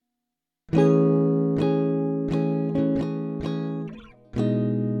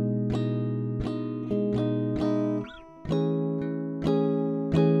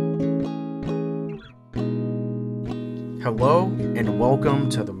Hello and welcome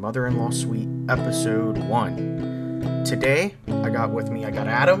to the Mother-in-Law Suite Episode 1. Today, I got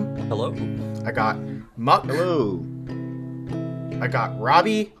Adam. Hello. I got Muck. Hello. I got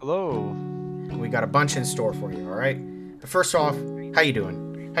Robbie. Hello. We got a bunch in store for you, alright? First off, how you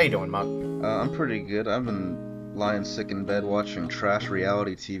doing? How you doing, Muck? I'm pretty good. I've been lying sick in bed watching trash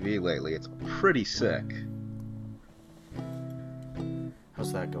reality TV lately. It's pretty sick.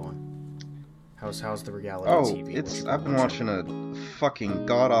 How's that going? How's the reality TV? I've been watching a fucking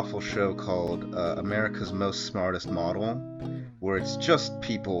god-awful show called America's Most Smartest Model, where it's just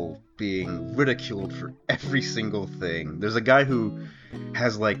people being ridiculed for every single thing. There's a guy who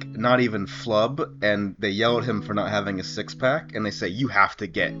has, like, not even flub, and they yell at him for not having a six-pack, and they say, you have to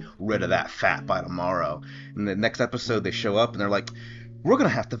get rid of that fat by tomorrow. And the next episode, they show up, and they're like, we're gonna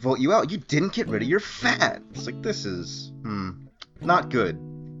have to vote you out. You didn't get rid of your fat. It's like, this is, not good.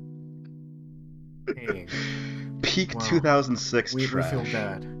 Hey, Peak wow. 2006 we trash. feel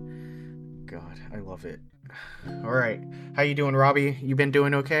bad. God, I love it. Alright, how you doing, Robbie? You been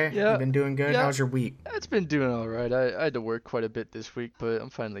doing okay? Yeah. You been doing good? Yeah. How's your week? It's been doing all right. I had to work quite a bit this week, but I'm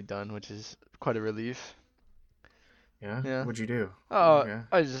finally done, which is quite a relief. Yeah? Yeah. What'd you do? Oh, Yeah.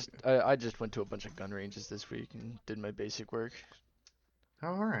 I just went to a bunch of gun ranges this week and did my basic work. Oh,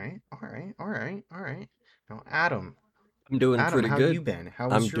 alright. Now, Adam, I'm doing Adam, pretty how good. you been? How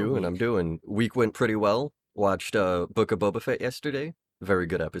was your week? I'm doing. Week went pretty well. Watched Book of Boba Fett yesterday. Very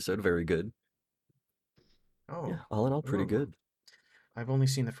good episode. Very good. Oh, Yeah, all in all, pretty ooh. good. I've only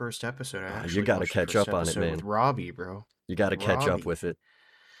seen the first episode. I You actually gotta watched catch the first up on it, episode man. with Robbie, bro. You got to catch up Robbie. with it.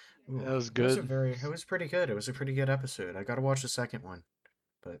 Ooh, That was It good. was pretty good. It was a pretty good episode. I gotta watch the second one,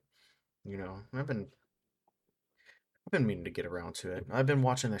 but I've been meaning to get around to it. I've been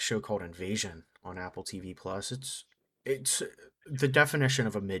watching a show called Invasion on Apple TV Plus. It's the definition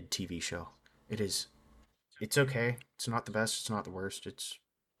of a mid TV show. It is. It's okay. It's not the best. It's not the worst. It's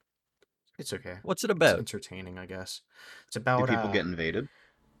okay. What's it It's about? entertaining, I guess. It's Do about people get invaded?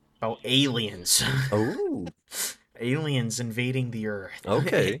 about aliens. Oh, Aliens invading the Earth.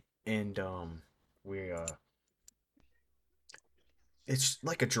 okay. And we it's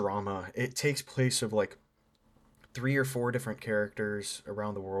like a drama. It takes place of like 3 or 4 different characters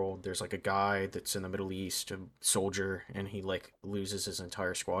around the world. There's like a guy that's in the Middle East, a soldier, and he like loses his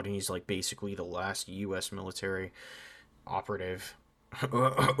entire squad, and he's like basically the last US military operative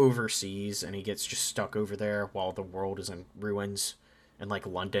overseas, and he gets just stuck over there while the world is in ruins, and like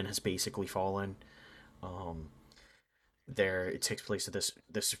London has basically fallen. There it takes place of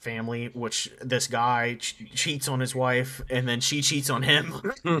this family, which this guy cheats on his wife, and then she cheats on him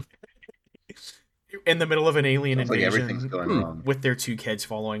in the middle of an alien Sounds like invasion, everything's going wrong. with their 2 kids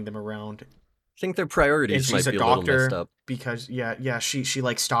following them around. I think their And priorities she's might a be a little messed doctor up. because she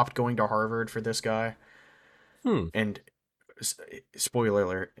like stopped going to Harvard for this guy. And spoiler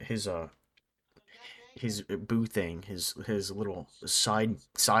alert, his boo thing, his little side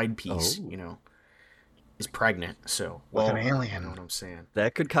piece, Oh. is pregnant. So With an you alien. know what I'm saying?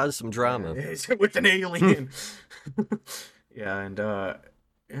 That could cause some drama. It's with an alien. Yeah, and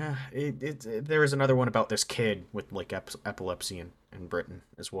yeah, there is another one about this kid with like epilepsy in Britain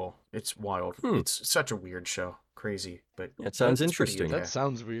as well. It's wild. It's such a weird show, crazy, but That sounds it's pretty interesting. okay. That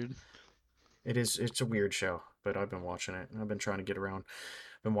sounds weird. It is. It's a weird show, but I've been watching it. I've been trying to get around.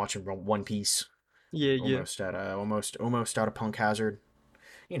 I've been watching One Piece. Yeah. Almost out of Punk Hazard.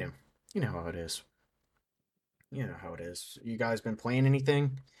 You know how it is. You know how it is. You guys been playing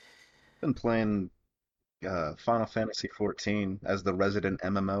anything? Been playing Final Fantasy 14 as the resident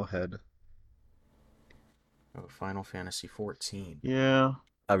MMO head. Oh, Final Fantasy 14. Yeah.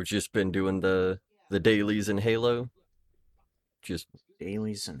 I've just been doing the dailies in Halo. Just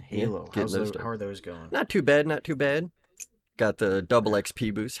Dailies and Yeah, Halo. getting those done. How are those going? not too bad, not too bad. Got the double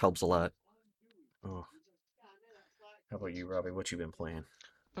XP boost, helps a lot. Oh. How about you, Robbie? What you been playing?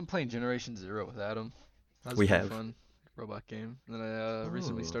 Been playing Generation Zero with Adam. That was We pretty have. fun robot game. And then I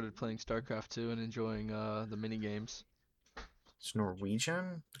recently Ooh. started playing StarCraft 2 and enjoying the mini games. It's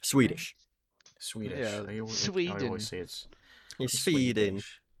Norwegian? Swedish. Swedish. Yeah, I Sweden. always say it's He's feeding.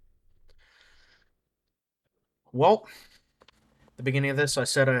 Swedish. Well, at the beginning of this, I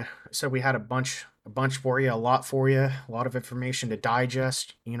said we had a bunch for you, a lot for you, a lot of information to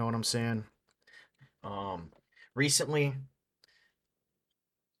digest. You know what I'm saying? Recently,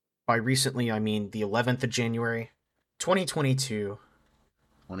 by recently I mean the 11th of January, 2022.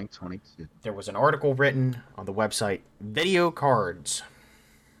 2022. There was an article written on the website Video Cards.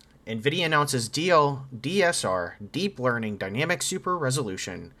 NVIDIA announces DSR, Deep Learning Dynamic Super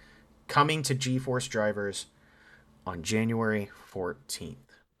Resolution, coming to GeForce drivers on January 14th.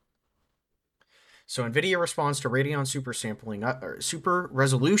 So NVIDIA responds to Radeon super sampling, super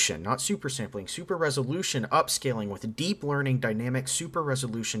resolution, not super sampling, super resolution upscaling with deep learning dynamic super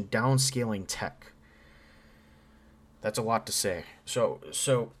resolution downscaling tech. That's a lot to say. So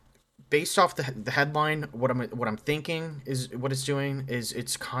based off the headline, what I'm thinking is what it's doing is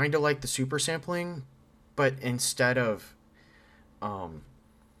it's kind of like the super sampling, but instead of um,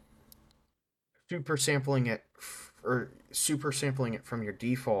 super sampling it or super sampling it from your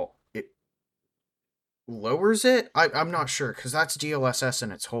default, it lowers it. I'm not sure because that's DLSS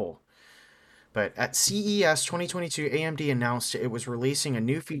in its whole. But at CES 2022, AMD announced it was releasing a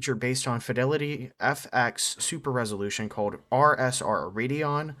new feature based on Fidelity FX Super Resolution called RSR,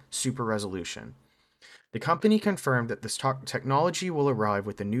 Radeon Super Resolution. The company confirmed that this technology will arrive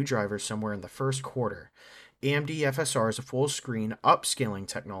with the new drivers somewhere in the first quarter. AMD FSR is a full screen upscaling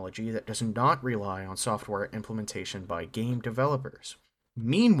technology that does not rely on software implementation by game developers.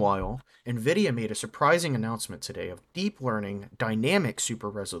 Meanwhile, NVIDIA made a surprising announcement today of deep learning dynamic super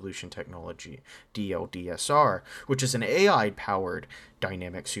resolution technology, DLDSR, which is an AI powered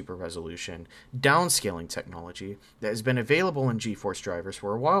dynamic super resolution downscaling technology that has been available in GeForce drivers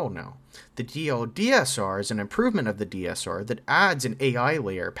for a while now. The DLDSR is an improvement of the DSR that adds an AI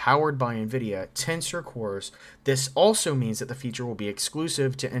layer powered by NVIDIA Tensor cores. This also means that the feature will be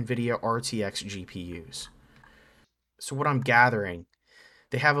exclusive to NVIDIA RTX GPUs. So, what I'm gathering,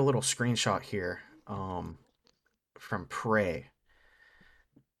 they have a little screenshot here from Prey.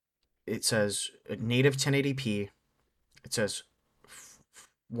 It says native 1080p. It says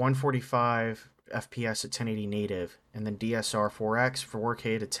 145 FPS at 1080 native, and then DSR 4x 4K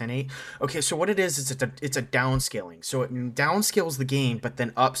to 1080. Okay, so what it is it's a downscaling. So it downscales the game, but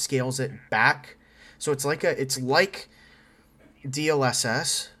then upscales it back. So it's like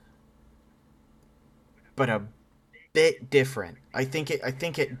DLSS, but a bit different. I think it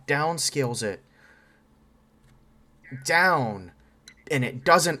downscales it down, and it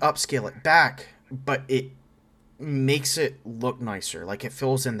doesn't upscale it back, but it makes it look nicer. Like it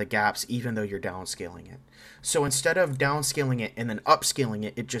fills in the gaps even though you're downscaling it. So instead of downscaling it and then upscaling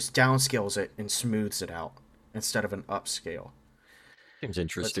it, it just downscales it and smooths it out instead of an upscale. Seems Let's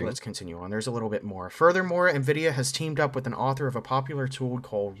interesting. let's continue on. There's a little bit more. Furthermore, NVIDIA has teamed up with an author of a popular tool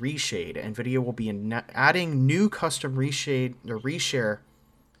called Reshade. NVIDIA will be adding new custom reshare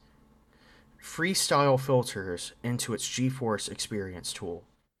freestyle filters into its GeForce Experience tool.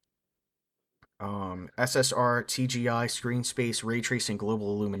 SSR, TGI, screen space, ray tracing,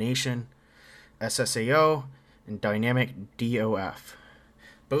 global illumination, SSAO, and dynamic DOF.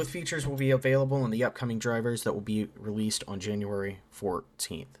 Both features will be available in the upcoming drivers that will be released on January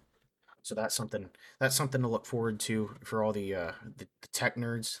 14th. So that's something to look forward to for all the tech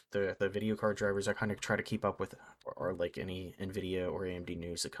nerds, the video card drivers. I kind of try to keep up with or like any Nvidia or AMD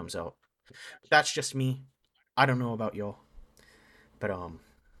news that comes out. That's just me. I don't know about y'all, but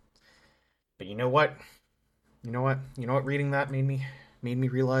but you know what? You know what? Reading that made me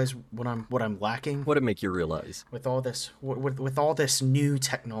realize what I'm lacking What'd it make you realize? with all this with all this new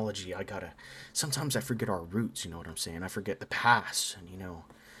technology. Sometimes I forget our roots. You know what I'm saying? I forget the past, and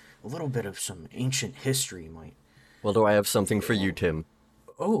a little bit of some ancient history might. Well, do I have something for you, Tim?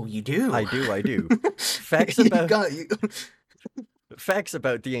 Oh, you do. I do, I do. Facts you about got you. facts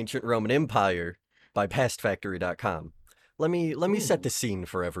about the ancient Roman Empire by pastfactory.com. Let me set Ooh. the scene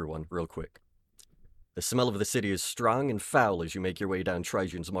for everyone real quick. The smell of the city is strong and foul as you make your way down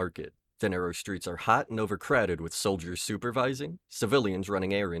Trajan's Market. The narrow streets are hot and overcrowded with soldiers supervising, civilians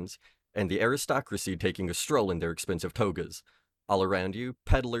running errands, and the aristocracy taking a stroll in their expensive togas. All around you,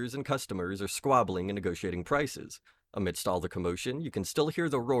 peddlers and customers are squabbling and negotiating prices. Amidst all the commotion, you can still hear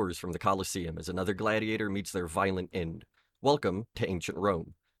the roars from the Colosseum as another gladiator meets their violent end. Welcome to ancient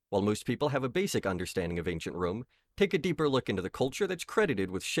Rome. While most people have a basic understanding of ancient Rome, take a deeper look into the culture that's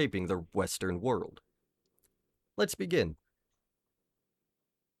credited with shaping the Western world. Let's begin.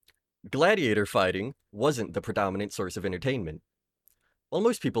 Gladiator fighting wasn't the predominant source of entertainment. While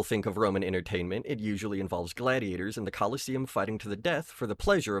most people think of Roman entertainment, it usually involves gladiators in the Colosseum fighting to the death for the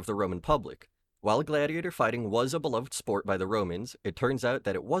pleasure of the Roman public. While gladiator fighting was a beloved sport by the Romans, it turns out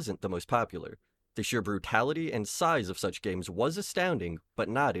that it wasn't the most popular. The sheer brutality and size of such games was astounding, but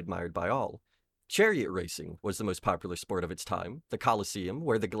not admired by all. Chariot racing was the most popular sport of its time. The Colosseum,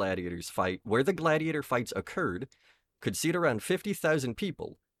 where the gladiator fights occurred, could seat around 50,000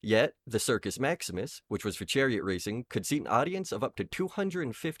 people. Yet, the Circus Maximus, which was for chariot racing, could seat an audience of up to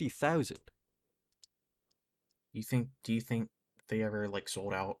 250,000. Do you think they ever like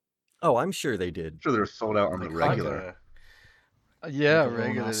sold out Oh, I'm sure they did. Sure, they're sold out on the like regular. Yeah, a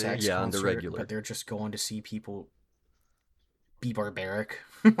Lil Nas regularly. X Yeah, on the concert, regular. but they're just going to see people be barbaric?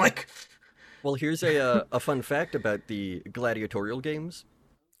 like Well, here's a fun fact about the gladiatorial games. Yeah.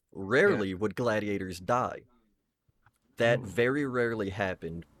 Rarely would gladiators die. That Ooh. very rarely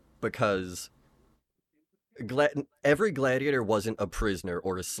happened because every gladiator wasn't a prisoner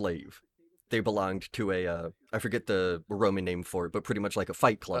or a slave. They belonged to I forget the Roman name for it, but pretty much like a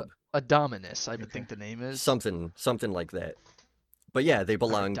fight A, club. a dominus, I would Okay. think the name is. Something like that. But yeah, they Or a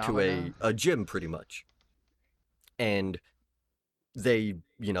belonged to domina. a gym pretty much. And they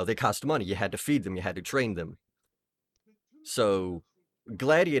cost money. You had to feed them, you had to train them. So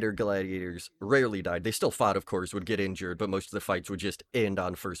gladiators rarely died. They still fought, of course, would get injured, but most of the fights would just end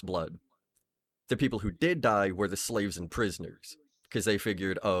on first blood. The people who did die were the slaves and prisoners, because they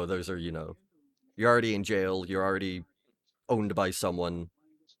figured, oh, those are, you're already in jail, you're already owned by someone,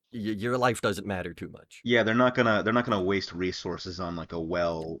 your life doesn't matter too much. Yeah, they're not gonna waste resources on like a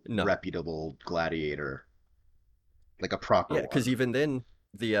well No. reputable gladiator, like a proper Yeah, because one. even then,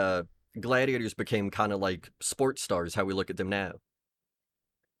 the gladiators became kind of like sports stars, how we look at them now.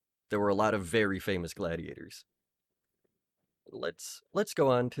 There were a lot of very famous gladiators. Let's go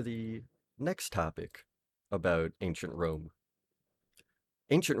on to the next topic about ancient Rome.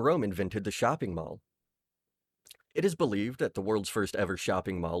 Ancient Rome invented the shopping mall. It is believed that the world's first ever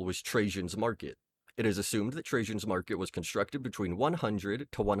shopping mall was Trajan's Market. It is assumed that Trajan's Market was constructed between 100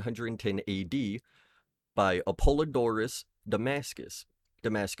 to 110 AD by Apollodorus Damascus.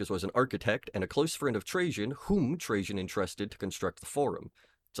 Damascus was an architect and a close friend of Trajan, whom Trajan entrusted to construct the Forum.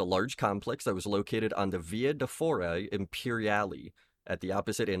 It's a large complex that was located on the Via de Fora Imperiali at the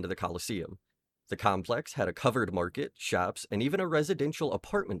opposite end of the Colosseum. The complex had a covered market, shops, and even a residential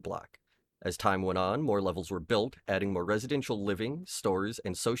apartment block. As time went on, more levels were built, adding more residential living, stores,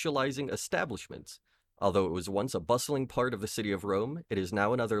 and socializing establishments. Although it was once a bustling part of the city of Rome, it is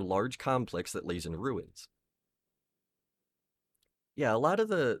now another large complex that lays in ruins. Yeah, a lot of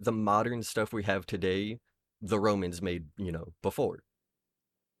the modern stuff we have today, the Romans made, before.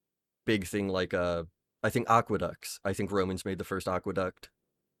 Big thing like I think aqueducts. I think Romans made the first aqueduct.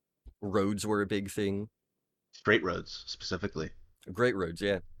 Roads were a big thing. Straight roads specifically. Great roads,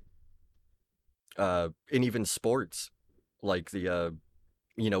 yeah. And even sports, like we have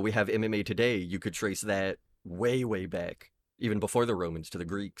MMA today. You could trace that way, way back, even before the Romans, to the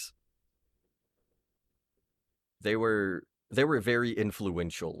Greeks. They were they were very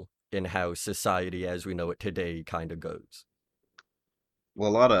influential in how society as we know it today kind of goes.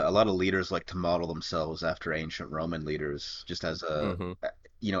 Well, a lot of leaders like to model themselves after ancient Roman leaders, just as Hmm.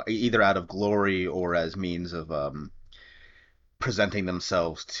 either out of glory or as means of presenting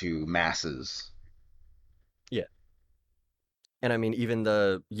themselves to masses. Yeah. And I mean, even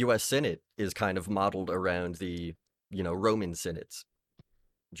the U.S. Senate is kind of modeled around the, Roman senates.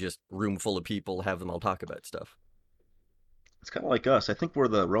 Just room full of people, have them all talk about stuff. It's kind of like us. I think we're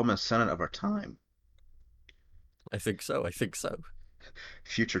the Roman Senate of our time. I think so. I think so.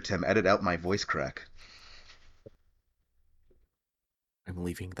 Future Tim, edit out my voice crack. I'm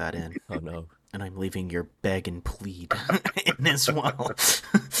leaving that in. Oh no. And I'm leaving your beg and plead in as well.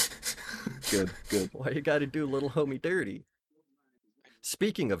 Good, good. Why you gotta do little homie dirty?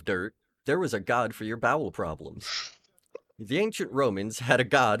 Speaking of dirt, there was a god for your bowel problems. The ancient Romans had a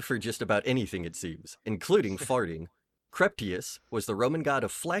god for just about anything, it seems, including farting. Creptius was the Roman god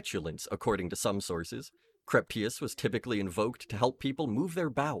of flatulence, according to some sources. Creptius was typically invoked to help people move their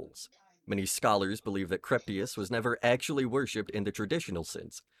bowels. Many scholars believe that Creptius was never actually worshipped in the traditional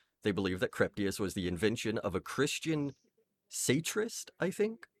sense. They believe that Creptius was the invention of a Christian satirist, I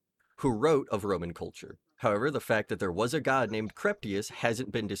think, who wrote of Roman culture. However, the fact that there was a god named Creptius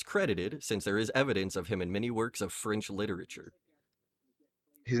hasn't been discredited, since there is evidence of him in many works of French literature.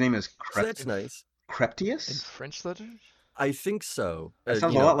 His name is So that's nice. In Creptius? French letters? I think so. That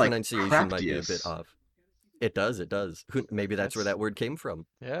sounds a lot like Pronunciation might be a bit Craftius. off. It does, it does. Maybe that's where That's that word came from.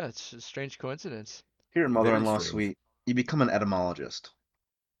 yeah, it's a strange coincidence. Here in Very Mother-in-Law strange. Suite, you become an etymologist.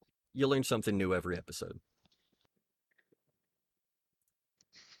 You learn something new every episode.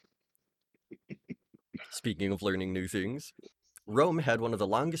 Speaking of learning new things, Rome had one of the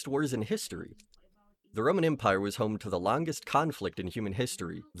longest wars in history. The Roman Empire was home to the longest conflict in human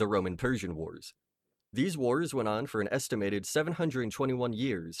history, the Roman-Persian Wars. These wars went on for an estimated 721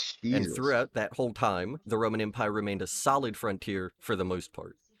 years, and Jesus. throughout that whole time, the Roman Empire remained a solid frontier for the most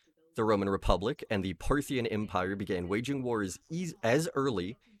part. The Roman Republic and the Parthian Empire began waging wars as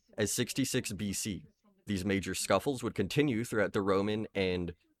early as 66 BC. These major scuffles would continue throughout the Roman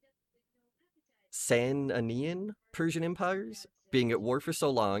and Sasanian Persian empires. Being at war for so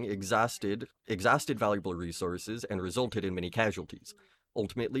long exhausted valuable resources and resulted in many casualties.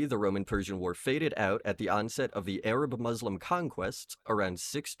 Ultimately, the Roman-Persian War faded out at the onset of the Arab-Muslim conquests around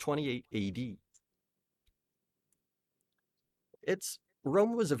 628 AD.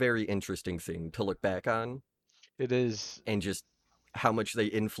 Rome was a very interesting thing to look back on, It is. and just how much they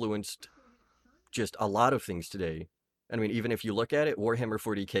influenced just a lot of things today. I mean, even if you look at it, Warhammer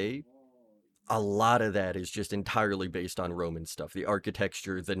 40K, a lot of that is just entirely based on Roman stuff. The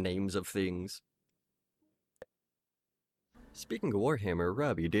architecture, the names of things. Speaking of Warhammer,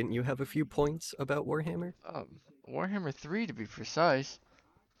 Robbie, didn't you have a few points about Warhammer? Warhammer 3 to be precise.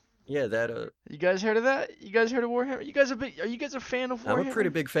 Yeah, You guys heard of that? You guys heard of Warhammer? You guys are you guys a fan of I'm a pretty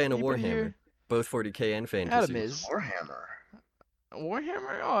Warhammer? big fan of Anybody Warhammer, here? both 40K and Adam fantasy. is. Warhammer.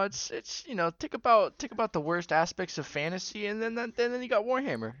 Warhammer, oh, it's take about the worst aspects of fantasy, and then you got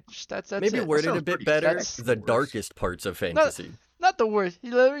Warhammer. Just that's Maybe it. worded sounds a bit pretty better, that's the worse. darkest parts of Not fantasy. not the worst.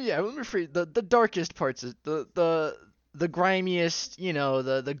 Yeah, let me rephrase the darkest parts of the grimiest,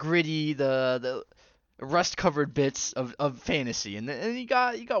 the gritty, the rust covered bits of fantasy, and then you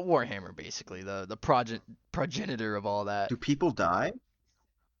got Warhammer basically, the progenitor of all that. Do people die?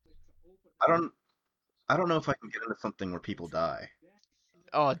 I don't. I don't know if I can get into something where people die.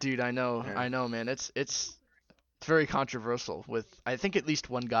 Oh, dude, Yeah. I know, man. It's very controversial. With I think at least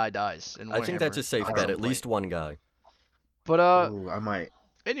one guy dies in I think that's Warhammer a safe at bet, some at least point. one guy. But Ooh, I might.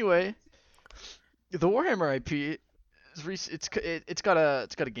 anyway, the Warhammer IP it's got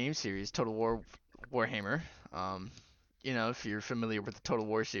a game series, Total War Warhammer. If you're familiar with the Total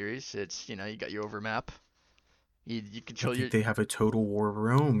War series, it's you got your overmap. You I control your think they have a Total War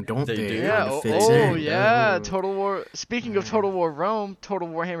Rome, don't They they? It do. yeah. kind of Oh, fits They oh do. in. yeah. Oh. Total War. Speaking of Total War Rome, Total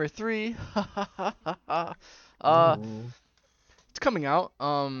Warhammer 3. uh, Oh. It's coming out.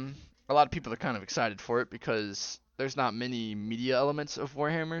 A lot of people are kind of excited for it because there's not many media elements of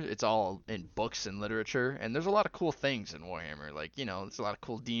Warhammer. It's all in books and literature, and there's a lot of cool things in Warhammer. Like there's a lot of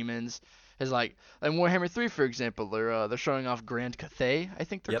cool demons. There's like in Warhammer 3, for example, they're showing off Grand Cathay, I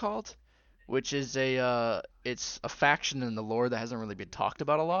think they're Yep. called, which is it's a faction in the lore that hasn't really been talked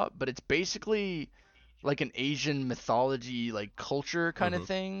about a lot, but it's basically like an Asian mythology like culture kind of Hmm.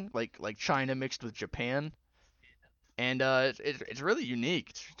 thing, like China mixed with Japan, and it's really unique.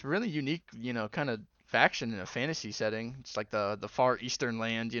 It's a really unique, kind of faction in a fantasy setting. It's like the far eastern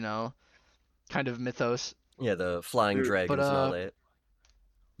land, kind of mythos. Yeah, the flying Dude, But dragons and all that.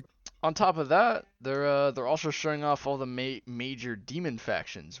 on top of that, they're also showing off all the major demon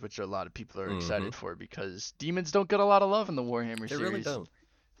factions, which a lot of people are Hmm. excited for because demons don't get a lot of love in the Warhammer They really series. don't.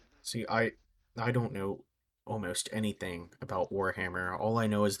 See, I don't know almost anything about Warhammer. All I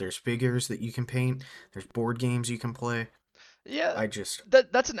know is there's figures that you can paint, there's board games you can play. Yeah, I just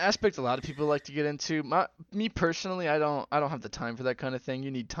that's an aspect a lot of people like to get into. Me personally, I don't have the time for that kind of thing. You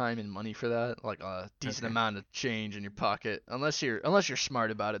need time and money for that, like a decent okay. amount of change in your pocket. Unless you're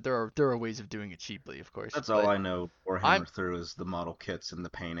smart about it, there are ways of doing it cheaply, of course. that's all But I know I'm Warhammer through is the model kits and the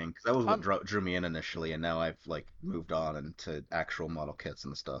painting. 'Cause that was what I'm drew me in initially, and now I've like moved on into actual model kits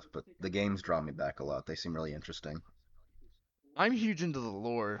and stuff. But the games draw me back a lot. They seem really interesting. I'm huge into the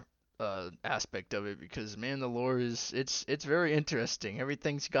lore aspect of it because man, the lore is it's very interesting.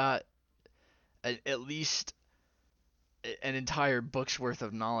 Everything's got at least an entire book's worth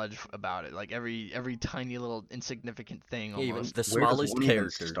of knowledge about it. Like every tiny little insignificant thing Yeah, even almost. the Where does smallest one even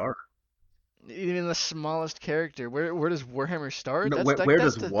character. start? Even the smallest character. Where does Warhammer start? No, That's where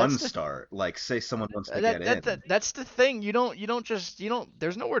that's does the one start? Like, say someone wants to get in. that's the thing. You don't.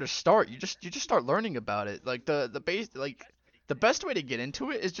 There's nowhere to start. You just start learning about it. Like the base like the best way to get into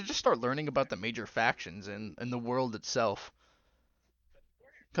it is to just start learning about the major factions and the world itself.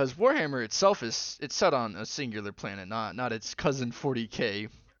 Because Warhammer itself it's set on a singular planet, not its cousin 40K.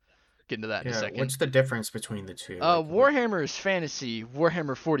 Get into that in a Yeah, second. what's the difference between the two? Like what Warhammer is fantasy.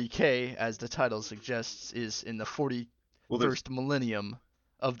 Warhammer 40K, as the title suggests, is in the Well, 41st millennium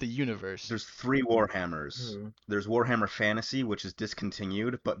of the universe. there's three Warhammers. oh, There's Warhammer Fantasy, which is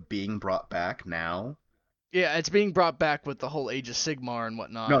discontinued but being brought back now. Yeah, it's being brought back with the whole Age of Sigmar and No,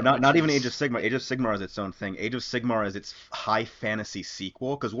 whatnot, not which not even Age of is Sigmar. Age of Sigmar is its own thing. Age of Sigmar is its high fantasy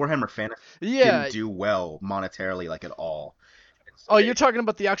sequel because Warhammer Fantasy didn't yeah. do well monetarily like at all. And so Oh, they you're talking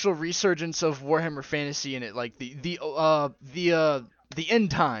about the actual resurgence of Warhammer Fantasy in it, like the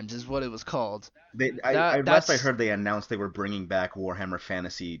end times is what it was called. they last I That's heard they announced they were bringing back Warhammer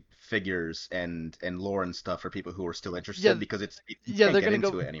Fantasy figures and lore and stuff for people who are still interested yeah because you yeah can't they're get gonna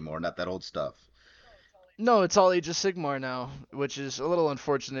into go. it anymore, not that old stuff. No, it's all Age of Sigmar now, which is a little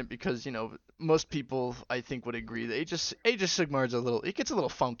unfortunate because most people I think would agree that Age of Sigmar is it gets a little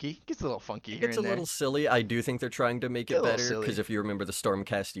funky, It here gets a and there, little silly. I do think they're trying to make get it a little better, because silly. if you remember the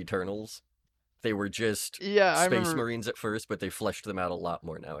Stormcast Eternals, They were just Yeah, I Space remember. Marines at first, but they fleshed them out a lot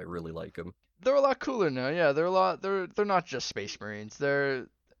more now. I really like them. They're a lot cooler now. Yeah, they're a lot. They're not just Space Marines. They're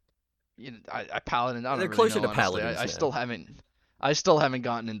I Paladin. I They're don't really closer know to honestly. Paladins I now. still haven't. I still haven't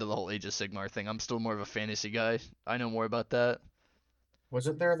gotten into the whole Age of Sigmar thing. I'm still more of a fantasy guy. I know more about that.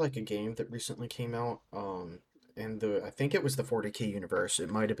 Wasn't there like a game that recently came out? And the I think it was the 40K universe. It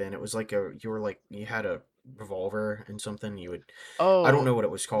might have been. It was like you were like you had a revolver and something. You would I don't Oh, know what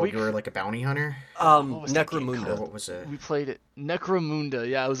it was called. we You were like a bounty hunter, what was that game or Necromunda. called? what was it? We played it. Necromunda.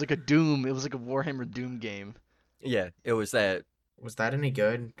 Yeah, it was like a Doom. It was like a Warhammer Doom game. Yeah, it was that Was that any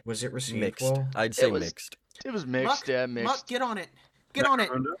good? Was it received mixed. well? I'd It say was mixed. it was mixed. Muck, Yeah, Muck, mixed. get on it. Get on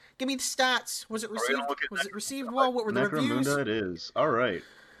it. Necromunda? Give me the stats. Was it Are we gonna received? look at Was it received Necromunda? well? What were the reviews? Necromunda it is. Alright.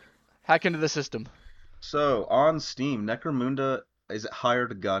 Hack into the system. So, on Steam, Necromunda is it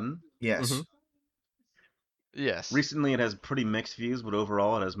hired gun? Hmm. Yes. Yes. Recently it has pretty mixed views, but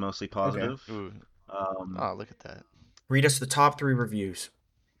overall it has mostly Okay. positive. Ooh. Um, Oh, look at that. Read us the top 3 reviews.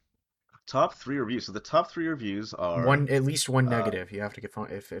 top 3 reviews. So the top 3 reviews are At least one uh, negative. You have to get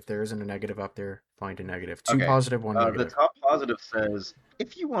if there isn't a negative up there, find a negative. Two okay. positive, one The negative. top positive says,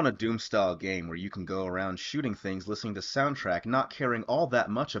 if you want a Doom style game where you can go around shooting things, listening to soundtrack, not caring all that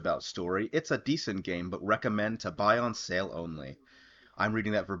much about story, it's a decent game, but recommend to buy on sale only. I'm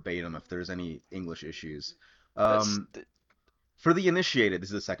reading that verbatim if there's any English issues. That's Um, for the initiated, this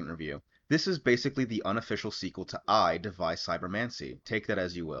is the second review. This is basically the unofficial sequel to I, Devise Cybermancy. Take that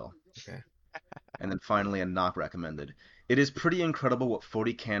as you will. Okay. And then finally, a not recommended. It is pretty incredible what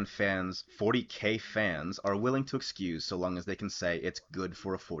 40K fans are willing to excuse so long as they can say it's good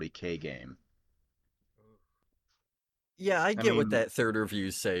for a 40K game. Yeah, I I get what mean, that third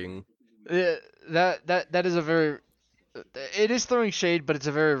review's saying. yeah, that is a very it is throwing shade, but it's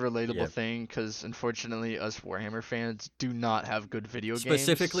a very Yeah. relatable thing because unfortunately, us Warhammer fans do not have good video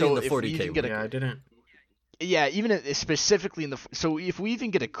games. Specifically in So the if we 40K even get one. Yeah, I didn't. yeah, even specifically in so if we even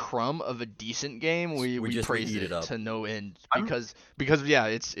get a crumb of a decent game, we We praise eat it it up. to no end I'm because yeah,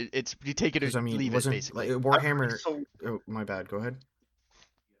 it's you take it or Because I mean, leave it wasn't like basically. I'm pretty Warhammer? sold. Oh, my bad. Go ahead.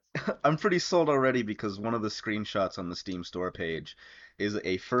 I'm pretty sold already because one of the screenshots on the Steam store page is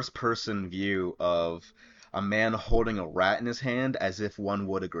a first-person view of a man holding a rat in his hand as if one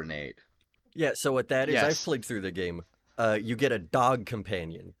would a grenade. Yeah, so what that is, I've Yes, played through the game. You get a dog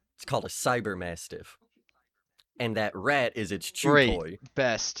companion. It's called a cyber mastiff. And that rat is its chew great, toy.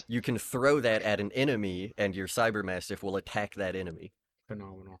 best. You can throw that at an enemy, and your cyber mastiff will attack that enemy.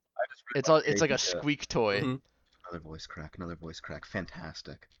 Phenomenal. I just really like It's like a the idea. squeak toy. Hmm. Another voice crack.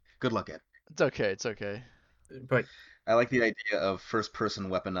 Fantastic. Good luck, Ed. It's okay, it's okay. But I like the idea of first-person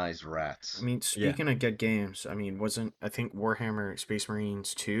weaponized I rats. mean, Yeah. speaking of good games, I mean, wasn't I think Warhammer Space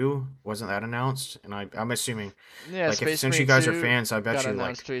Marines 2 wasn't that announced? And I'm assuming Yeah, like if Space since you Marine guys are 2 fans, I bet got you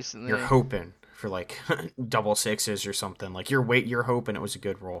announced like you're recently. hoping for like double sixes or something. Like you're hoping it was a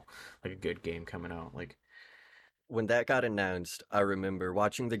good roll, like a good game coming out. Like When that got announced, I remember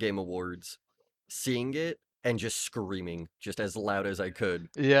watching the Game Awards, seeing it, and just screaming, just as loud as I could.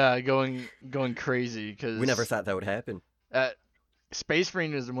 Yeah, going crazy We never because thought that would happen. Space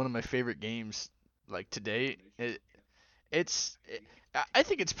Marine is one of my favorite games like to date. It's I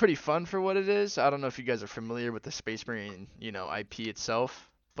think it's pretty fun for what it is. I don't know if you guys are familiar with the Space Marine, IP itself,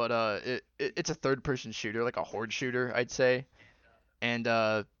 but it's a third person shooter, like a horde shooter, I'd say. And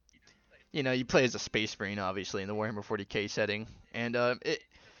you play as a Space Marine obviously in the Warhammer 40K setting, and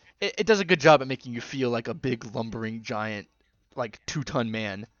it does a good job at making you feel like a big lumbering giant, like 2-ton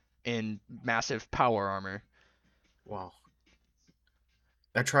man in massive power armor. wow.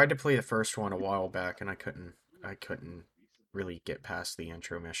 I tried to play the first one a while back and I couldn't really get past the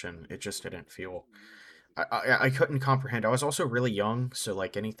intro mission. It just didn't feel I couldn't comprehend. I was also really young, so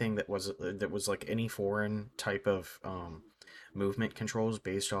like anything that was like any foreign type of movement controls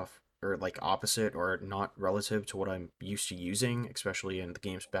based off or like opposite or not relative to what I'm used to using, especially in the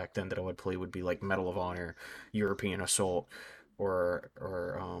games back then that I would play would be like Medal of Honor, European Assault, or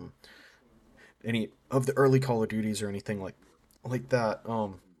any of the early Call of Duties or anything like that.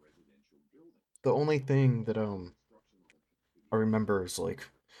 The only thing that I remember is like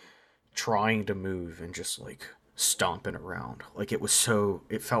trying to move and just like stomping around. Like it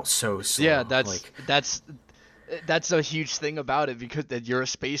felt so Yeah, slow. that's Like that's that's a huge thing about it because that you're a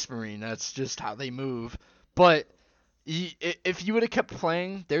Space Marine. That's just how they move. But if you would have kept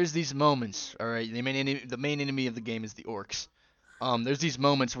playing, there's these moments. All right, the main enemy of the game is the orcs. There's these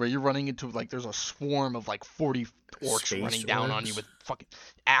moments where you're running into like there's a swarm of like 40 orcs space running down on you orcs. with fucking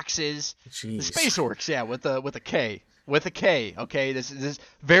axes. The Jeez. space orcs, yeah, with a K. With a K, okay? This is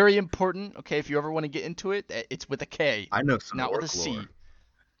very important, okay? If you ever want to get into it, it's with a K, I know some not with a orc lore. C.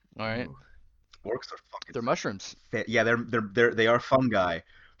 All right? Ooh. Orcs are fucking They're mushrooms. yeah, they are fungi,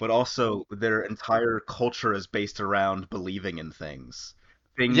 but also their entire culture is based around believing in things.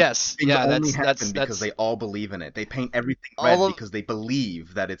 Things Yes, things yeah, only that's happen that's because that's they all believe in it. They paint everything all red of because they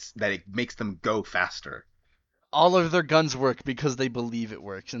believe that it makes them go faster. all of their guns work because they believe it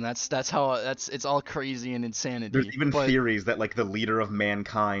works, and that's how it's all crazy and There's insanity. even But theories that like the leader of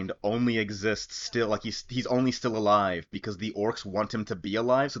mankind only exists still, like he's only still alive because the orcs want him to be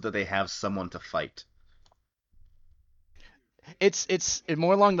alive so that they have someone to fight. it's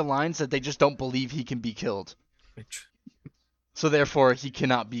more along the lines that they just don't believe he can be killed, Which so therefore he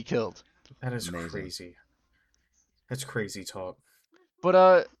cannot be killed. that is Amazing. crazy. That's crazy talk.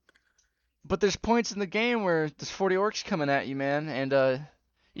 But but there's points in the game where there's 40 orcs coming at you, man, and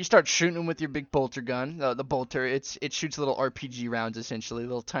you start shooting them with your big bolter gun. The bolter, it shoots little RPG rounds essentially,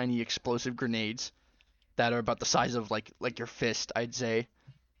 little tiny explosive grenades that are about the size of like your fist, I'd say.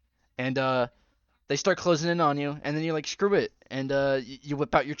 And they start closing in on you, and then you're like, screw it, and you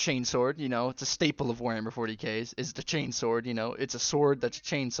whip out your chainsword. You know, it's a staple of Warhammer 40k is the chainsword. You know, it's a sword that's a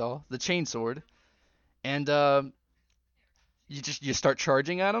chainsaw, the chainsword, and you start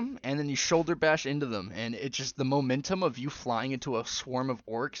charging at them, and then you shoulder bash into them, and it just the momentum of you flying into a swarm of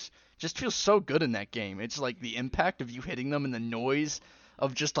orcs just feels so good in that game. It's like the impact of you hitting them and the noise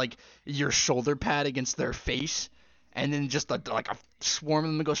of just like your shoulder pad against their face, and then just like a swarm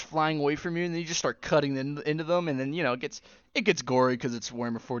of them goes flying away from you, and then you just start cutting into them, and then it gets gory because it's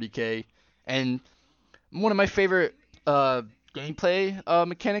Warhammer 40k, and one of my favorite uh, gameplay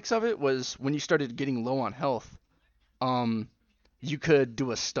mechanics of it was when you started getting low on health. Um, you could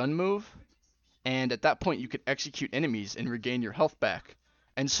do a stun move, and at that point you could execute enemies and regain your health back.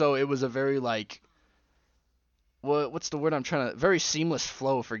 And so it was a very like what's the word I'm trying to very seamless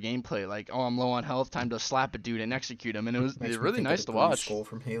flow for gameplay. Like, oh, I'm low on health, time to slap a dude and execute him, and it was Makes me really think of the nice to bruised watch. skull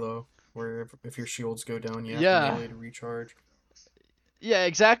from Halo, where if your shields go down, you have to Yeah, melee to recharge. yeah,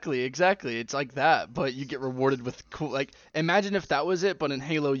 exactly, exactly. It's like that, but you get rewarded with cool. Like, imagine if that was it, but in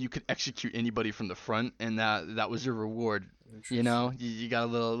Halo you could execute anybody from the front, and that was your reward. You know, Interesting. you got a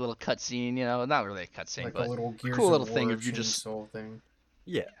little cutscene. You know, not really a cutscene, Like a but little a Gears cool of little thing War of you just chainsaw thing.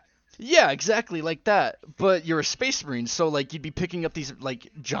 Yeah. yeah, exactly like that. But you're a space marine, so like you'd be picking up these like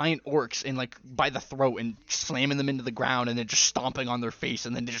giant orcs and like by the throat and slamming them into the ground and then just stomping on their face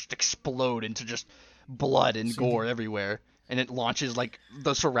and then they just explode into just blood and See, gore everywhere. And it launches like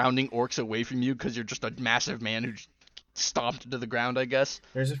the surrounding orcs away from you because you're just a massive man who just stomped to the ground. I guess.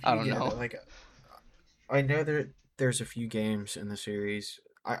 there's a I few, don't yeah, know. like I know there's a few games in the series.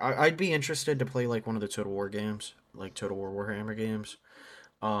 I'd be interested to play like one of the Total War games, like Total War Warhammer games.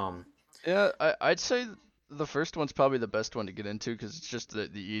 Um, Yeah, I'd say the first one's probably the best one to get into because it's just the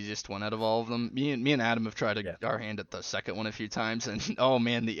easiest one out of all of them. Me and Adam have tried Yeah. our hand at the second one a few times, and oh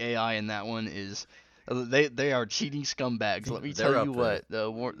man, the AI in that one is they are cheating scumbags. Let me tell They're you up there.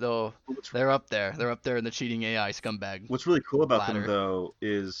 what, they're up there. They're up there in the cheating AI scumbag What's really cool about them ladder. though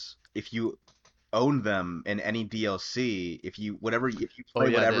is if you own them in any DLC, if you Oh play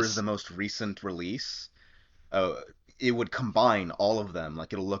yeah, whatever is the this most recent release, uh, it would combine all of them.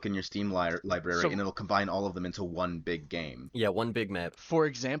 Like it'll look in your Steam library and so it'll combine all of them into one big game. Yeah, one big map. for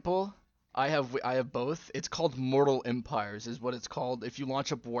example, I have both. It's called Mortal Empires, is what it's called. If you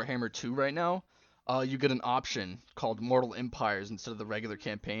launch up Warhammer 2 right now, you get an option called Mortal Empires instead of the regular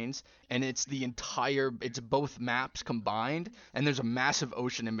campaigns, and it's both maps combined, and there's a massive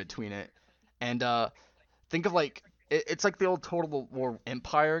ocean in between it, and think of like it's like the old Total War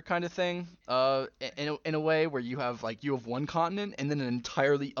Empire kind of thing, in a way where you have one continent and then an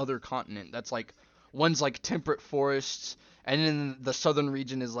entirely other continent that's like one's like temperate forests, and then the southern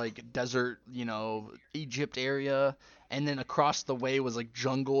region is like desert, Egypt area, and then across the way was like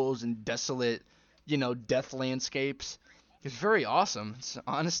jungles and desolate, death landscapes. It's very awesome.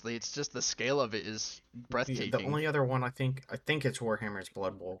 Honestly, it's just the scale of it is the breathtaking. only other one I think it's Warhammer's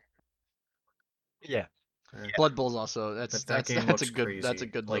Blood Bowl. Yeah. Uh, Blood Bowl's also that's that that's game that's a looks good that's a crazy.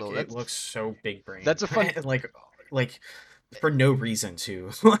 good Like little it that's looks so big brain, that's a fun like for no reason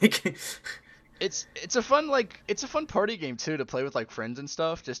too. Like it's a fun party game too to play with like friends and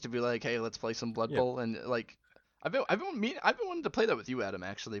stuff, just to be like, hey, let's play some Blood Yeah. Bowl. And like I've been wanting to play that with you, Adam.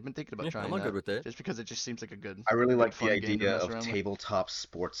 Actually, I've been thinking about Yeah, I'm trying all that good with that. just because it just seems like a good I really a good like the fun game to idea mess of around with. tabletop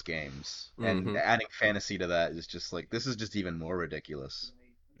sports games, and Mm-hmm. adding fantasy to that is just like this is just even more ridiculous.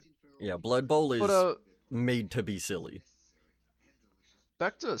 Yeah, Blood Bowl But is made to be silly.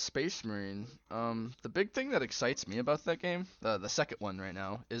 back to Space Marine. The big thing that excites me about that game, the second one right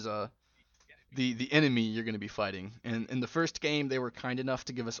now, is the enemy you're going to be fighting. And in the first game, they were kind enough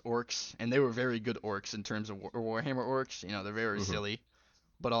to give us orcs, and they were very good orcs in terms of Warhammer orcs. They're very Mm-hmm. silly,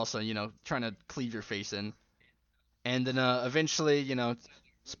 but also trying to cleave your face in. And then eventually,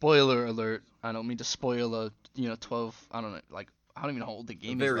 spoiler alert. I don't mean to spoil a 12. I don't know, like I don't even know how old the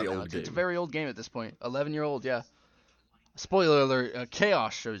A game is very right now. old It's a game. very old game at this point. 11-year-old, yeah. Spoiler alert.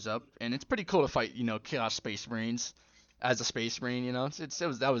 Chaos shows up, and it's pretty cool to fight Chaos Space Marines as a Space Marine.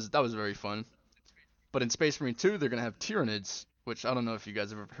 That was very fun. But in Space Marine 2, they're gonna have Tyranids, which I don't know if you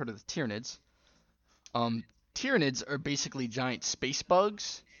guys have ever heard of the Tyranids. Um, Tyranids are basically giant space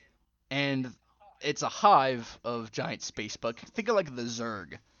bugs, and it's a hive of giant space bug. Think of like the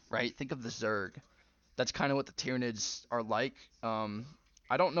Zerg, right? Think of the Zerg. That's kind of what the Tyranids are like.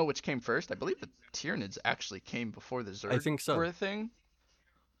 I don't know which came first. I believe the Tyranids actually came before the I Zerg think were so. a thing.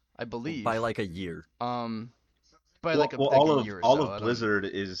 I By believe. like a year. Um, by Well, like a year or all so. of I don't. Blizzard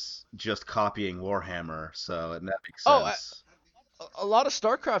is just copying Warhammer, so that makes Oh, sense. a lot of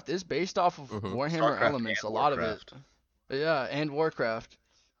StarCraft is based off of Hmm. Warhammer StarCraft elements. A and lot of it. Warcraft. Yeah, and Warcraft.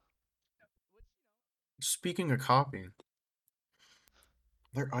 Speaking of copying,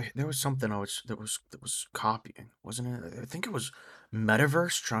 there was something that was copying, wasn't it? I think it was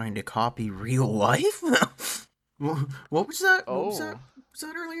Metaverse trying to copy real life. What was that? What was that? Oh, Was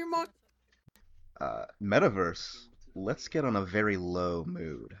that earlier, Mark? Metaverse. Let's get on a very low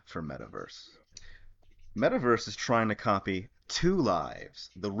mood for Metaverse. Metaverse is trying to copy two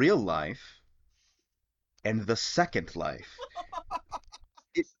lives: the real life and the second life.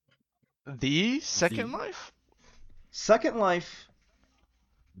 It, the Second The Life? Second Life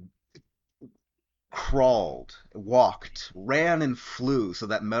crawled, walked, ran, and flew so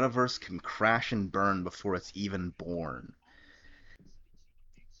that Metaverse can crash and burn before it's even born.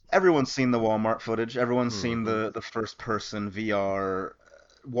 Everyone's seen the Walmart footage. Everyone's seen hmm the first person VR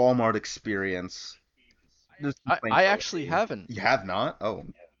Walmart experience. There's I complaints actually already. haven't. You have not? Oh,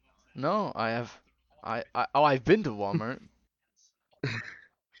 No, I have. I've been to Walmart.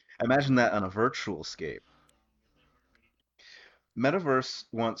 imagine that on a virtual scape. Metaverse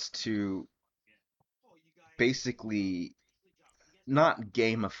wants to basically not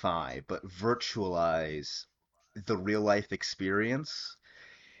gamify, but virtualize the real life experience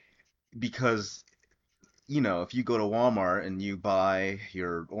because if you go to Walmart and you buy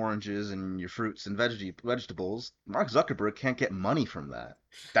your oranges and your fruits and vegetables, Mark Zuckerberg can't get money from that.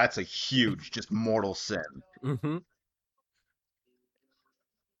 That's a huge, just mortal sin. hmm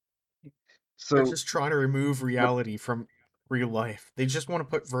They're So, just trying to remove what, reality from real life. They just want to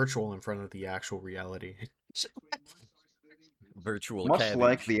put virtual in front of the actual reality. Virtual much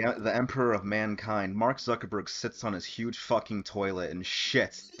like cabbage. the Emperor of Mankind, Mark Zuckerberg sits on his huge fucking toilet and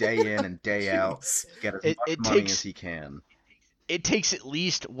shits day in and day out Jeez. to get as It much it money as takes he can. it takes at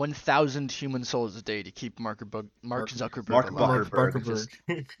least 1,000 human souls a day to keep Mark Mark Zuckerberg Mark alive. Mark Buckerberg. Zuckerberg.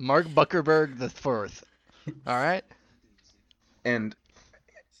 Just Mark Zuckerberg the fourth. All right. And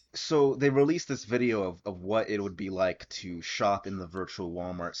so they released this video of what it would be like to shop in the virtual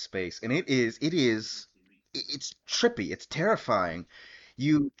Walmart space, and it's trippy, it's terrifying.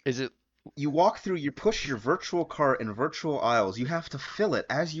 You Is it you walk through, you push your virtual cart in virtual aisles, you have to fill it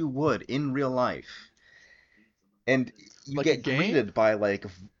as you would in real life, and you like a get game? greeted by like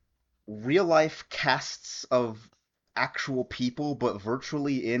real life casts of actual people, but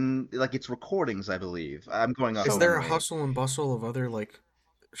virtually in like it's recordings, I believe. I'm going off Is So there a memory. hustle and bustle of other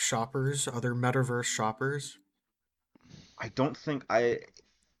shoppers, other metaverse shoppers? I don't think I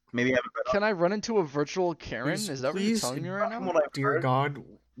maybe I haven't read can I run into a virtual Karen? Please, Is that what you're please, telling me right from now? what I've dear heard. God,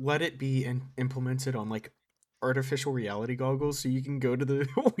 let it be implemented on artificial reality goggles so you can go to the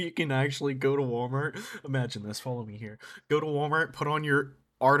you can actually go to Walmart. Imagine this, follow me here. Go to Walmart, put on your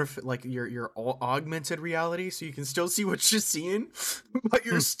your augmented reality so you can still see what you're seeing, but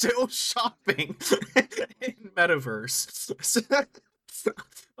you're still shopping in metaverse.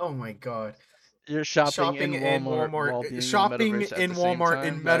 Oh my God. You're shopping Shopping in in Walmart Walmart, while being in the shopping metaverse at in the same Walmart,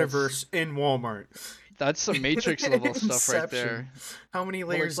 in time. That's metaverse in Walmart. that's some Matrix level stuff right Inception. there. How many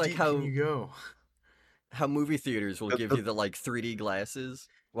Well, it's layers like deep can you go? how movie theaters will The, give the, you the like 3D glasses.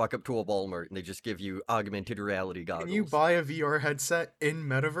 Walk up to a Walmart and they just give you augmented reality Can you goggles. buy a VR headset in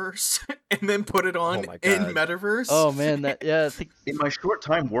metaverse and then put it Oh on my in god. metaverse? Oh man, that yeah. I think in my short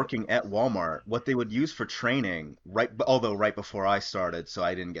time working at Walmart, what they would use for training, although right before I started, so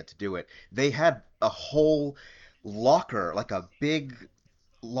I didn't get to do it, they had a whole locker, like a big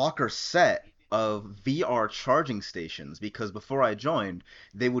locker set of VR charging stations because before I joined,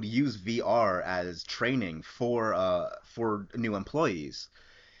 they would use VR as training for new employees.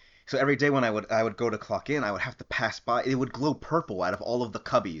 So every day when I would go to clock in, I would have to pass by. It would glow purple out of all of the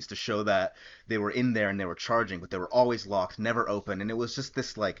cubbies to show that they were in there and they were charging, but they were always locked, never open, and it was just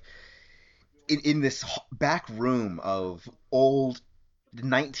this like in this back room of old. the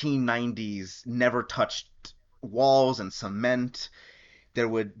 1990s never touched walls and cement.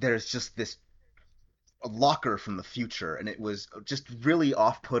 There's just this locker from the future, and it was just really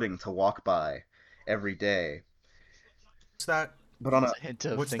off-putting to walk by every day. What's that? But on a It's a hint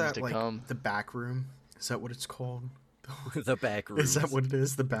of What's things that to like? come. The back room? Is that what it's called? The back Is that rooms. what it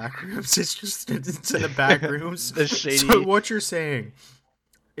is? The back rooms? It's in the back rooms. The So shady. what you're saying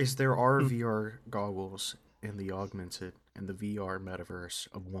is there are VR goggles in the augmented and the VR metaverse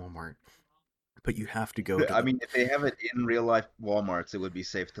of Walmart, but you have to go to I the mean, if they have it in real life Walmarts, it would be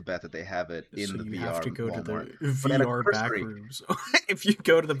safe to bet that they have it in so the you have VR to go to Walmart. the But at a VR back cursory rooms. If you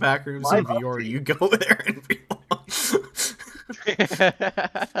go to the back rooms in live VR, update, you go there in VR.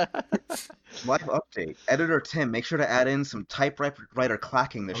 live update, editor Tim, make sure to add in some typewriter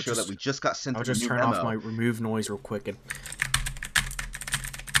clacking to I'll show that just we just got sent I'll a just new turn off my memo. remove noise real quick and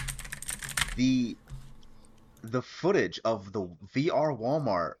The the footage of the VR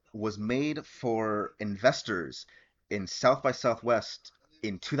Walmart was made for investors in South by Southwest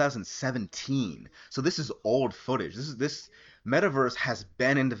in 2017. So this is old footage. This metaverse has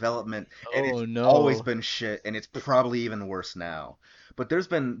been in development and it's Oh always no. been shit and it's probably even worse now. But there's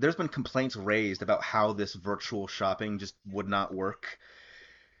been complaints raised about how this virtual shopping just would not work.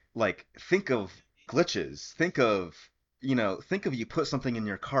 Like think of glitches. Think of you put something in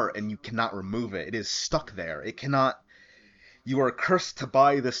your cart and you cannot remove it. It is stuck there. It cannot you are cursed to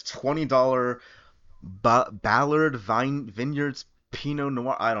buy this $20 Ballard Vineyards Pinot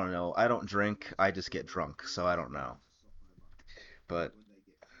Noir. I don't know. I don't drink. I just get drunk, so I don't know. But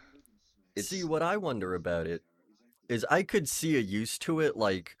See, it's what I wonder about it is I could see a use to it,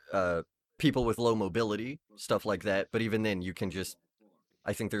 like people with low mobility, stuff like that. But even then, you can just,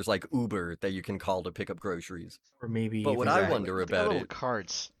 I think there's like Uber that you can call to pick up groceries. or maybe But what even I like exactly. wonder They got about little it,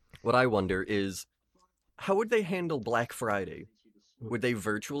 carts. what I wonder is how would they handle Black Friday? Would they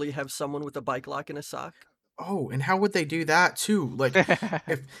virtually have someone with a bike lock and a sock? oh, and how would they do that too? Like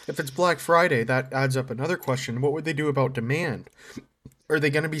if it's Black Friday, that adds up another question. What would they do about demand? Are they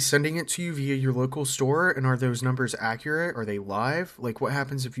going to be sending it to you via your local store? And are those numbers accurate? Are they live? Like, what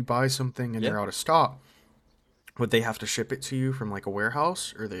happens if you buy something and Yeah. they're out of stock? Would they have to ship it to you from like a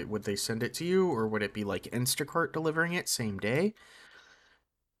warehouse, or would they send it to you, or would it be like Instacart delivering it same day?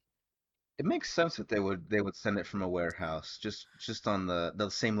 It makes sense that they would send it from a warehouse, just on the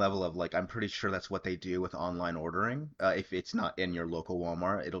same level of like I'm pretty sure that's what they do with online ordering. If it's not in your local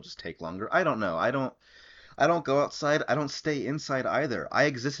Walmart, it'll just take longer. I don't know. I don't go outside. I don't stay inside either. I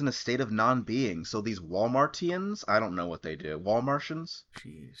exist in a state of non-being. So these Walmartians, I don't know what they do. Walmartians?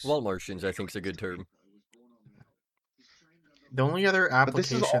 Jeez. Walmartians, I think, is a good term. The only other But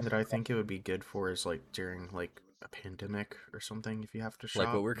this is all application that I think it would be good for is like during like a pandemic or something if you have to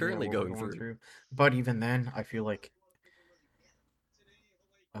Like what shop, we're you know, currently what we're going going through. through. But even then, I feel like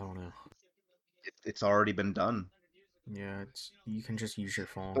I don't know. it's already been done. Yeah, it's you can just use your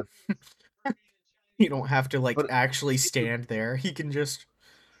phone. But You don't have to like but actually speaking stand there. You can just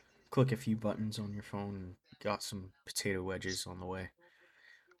click a few buttons on your phone and got some potato wedges on the way.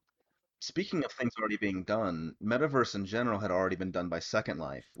 Speaking of things already being done, Metaverse in general had already been done by Second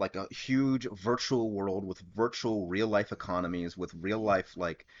Life, like a huge virtual world with virtual real life economies, with real life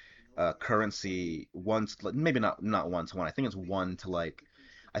like currency. Once, like, maybe not 1 to 1. I think it's 1 to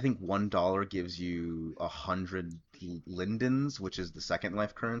I think $1 gives you 100 lindens, which is the Second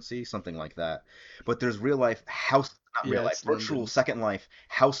Life currency, something like that. But there's real life house, not real Yeah, life, it's virtual Linden. Second Life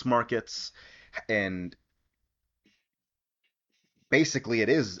house markets, and basically it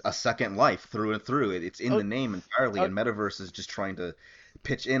is a second life through and through. It's in Oh, the name entirely, oh, and Metaverse is just trying to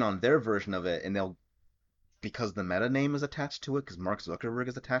pitch in on their version of it, and they'll because the meta name is attached to it, because Mark Zuckerberg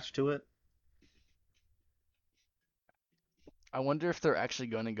is attached to it. I wonder if they're actually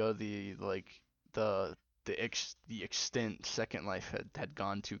going to go the the extent Second Life had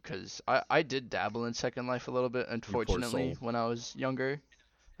gone to, because I did dabble in Second Life a little bit, You poor unfortunately, soul. when I was younger.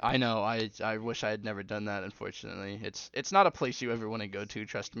 I know, I wish I had never done that, unfortunately. It's not a place you ever want to go to,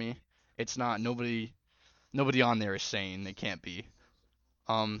 trust me. It's not. Nobody on there is sane. They can't be.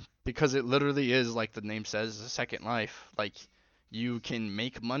 Because it literally is, like the name says, a Second Life. Like, you can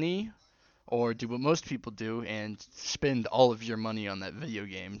make money or do what most people do and spend all of your money on that video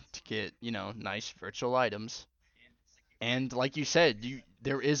game to get, nice virtual items. And like you said,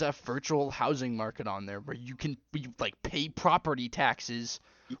 there is a virtual housing market on there where you like pay property taxes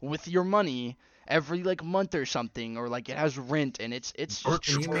with your money every like month or something, or like it has rent, and it's just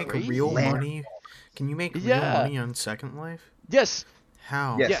Can it's you Virtual make crazy. land. real money? Can you make real Yeah. money on Second Life? Yes.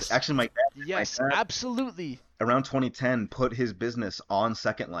 How? Yes, Yes, actually, my yes, dad absolutely. around 2010 put his business on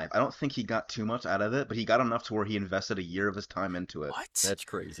Second Life. I don't think he got too much out of it, but he got enough to where he invested a year of his time into it. What? That's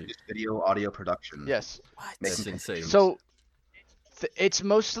crazy. Just video, audio production, Yes. making That's What? insane. cartoons. So it's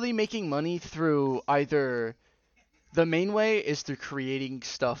mostly making money through either the main way is through creating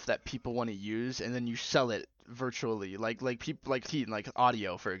stuff that people want to use and then you sell it virtually. Like people like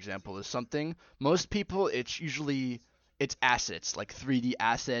audio for example is something most people it's usually it's assets like 3D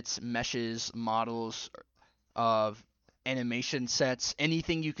assets, meshes, models, of animation sets,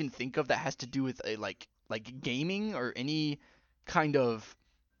 anything you can think of that has to do with a like gaming or any kind of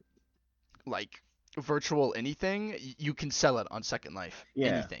like virtual anything, you can sell it on Second Life. Yeah,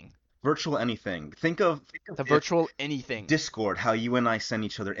 Anything. virtual anything. Think of The if virtual anything. Discord, how you and I send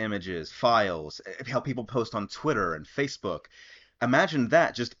each other images, files, how people post on Twitter and Facebook. Imagine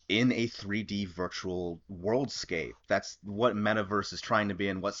that just in a 3D virtual worldscape. That's what Metaverse is trying to be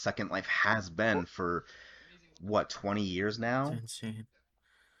and what Second Life has been for, what, 20 years It's now? insane.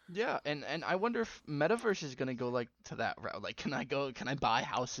 Yeah, and I wonder if Metaverse is gonna go like to that route. Like, can I buy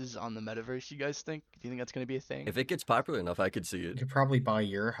houses on the Metaverse? You guys think? Do you think that's gonna be a thing? If it gets popular enough, I could see You it. could probably buy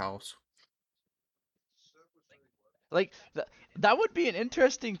your house. Like that would be an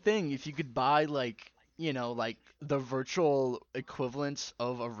interesting thing if you could buy like like the virtual equivalents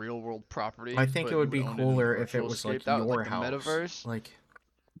of a real world I property, think it but you would would be own it in the cooler if it virtual was scape. like That your like the house. metaverse. Like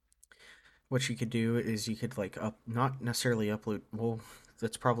what you could do is you could like not necessarily upload. Well,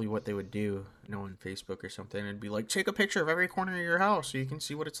 that's probably what they would do, on Facebook or something. It'd be like take a picture of every corner of your house so you can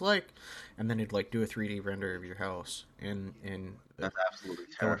see what it's like, and then it'd like do a 3D render of your house, and That's absolutely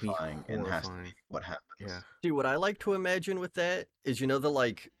that would be terrifying and has to be horrifying. what Yeah. happens. See, what I like to imagine with that is, the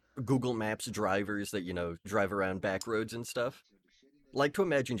like Google Maps drivers that, drive around back roads and stuff. Like to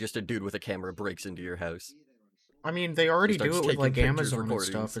imagine just a dude with a camera breaks into your house I mean, they and already do starts it with taking like pictures, Amazon and stuff.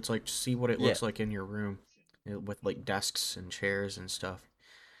 recordings. It's like see what it Yeah, looks like in your room, with like desks and chairs and stuff.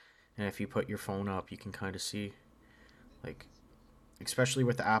 And if you put your phone up, you can kind of see, like, especially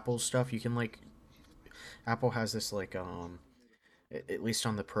with the Apple stuff, you can like Apple has this like at least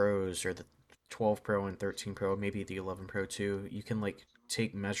on the Pros or the 12 Pro and 13 Pro, maybe the 11 Pro too, you can like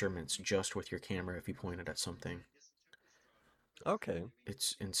take measurements just with your camera if you point it at something. okay.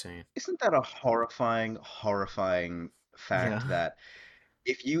 It's insane. Isn't that a horrifying, horrifying Yeah. fact that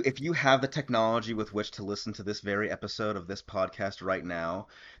if you have the technology with which to listen to this very episode of this podcast right now,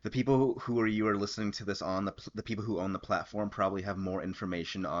 the people who are you are listening to this on, the people who own the platform probably have more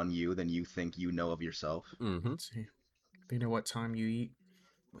information on you than you think you know of yourself. Mm-hmm. Let's see. They know what time you eat,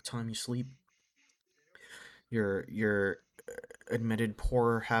 what time you sleep, your admitted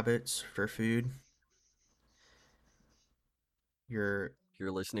poor habits for food, your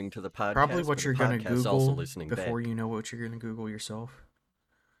You're listening to the probably podcast, what but the you're gonna podcast's also Google listening before back. you know what you're gonna Google yourself.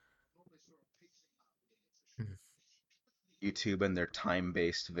 Hmm. YouTube and their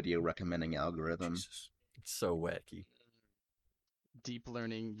time-based video recommending algorithm. Jesus. It's so wacky. Deep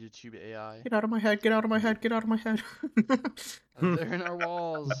learning YouTube AI. Get out of my head, get out of my The head, get out of my head. They're in our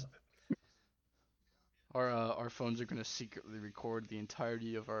walls. Our phones are gonna secretly record the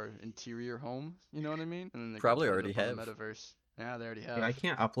entirety of our interior home. You know what I mean? And then they're gonna Probably put it already up on the have. metaverse. Yeah, they already Yeah, I have.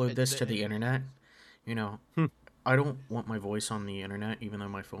 can't upload It, this to they, the internet. You know, Hmm. I don't want my voice on the internet, even though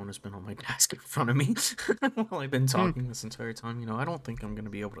my phone has been on my desk in front of me while I've been talking this entire time. I don't think I'm going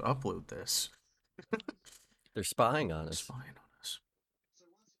to be able to upload this. They're spying on us. Spying on us.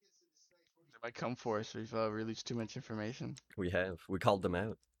 they might come for us. We've released too much information. We have. We called them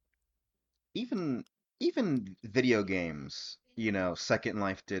out. even even video games, Second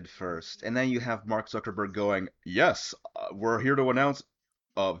Life did first, and then you have Mark Zuckerberg going, "Yes, we're here to announce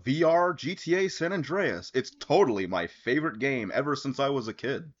VR GTA San Andreas. It's totally my favorite game ever since I was a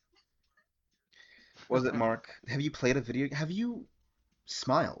kid." Was it, Mark? Have you played a video? Have you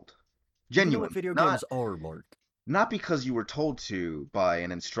smiled? Do you know what Genuine, video not games are, Mark? not because you were told to by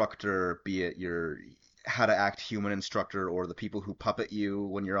an instructor, be it your how to act human instructor or the people who puppet you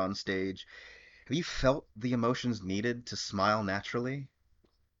when you're on stage. Have you felt the emotions needed to smile naturally?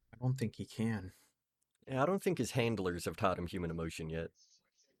 I don't think he can. Yeah, I don't think his handlers have taught him human emotion yet.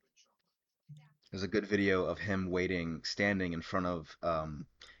 There's a good video of him standing in front of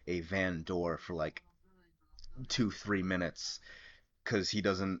a van door for like 2, 3 minutes because it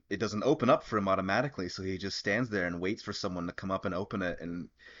doesn't open up for him automatically, so he just stands there and waits for someone to come up and open it. And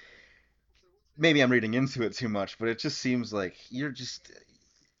maybe I'm reading into it too much, but it just seems like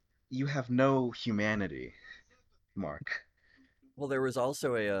you have no humanity, Mark. Well, there was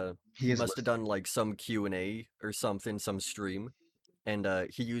also He he is must have listening. done like some Q&A or something, some stream, and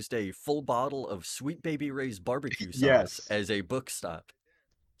he used a full bottle of Sweet Baby Ray's barbecue sauce Yes. as a book stop.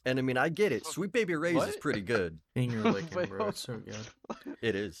 And I mean, I get it. Sweet Baby Ray's is What? pretty good. And you're licking, Wait, bro. hold It's so good. on.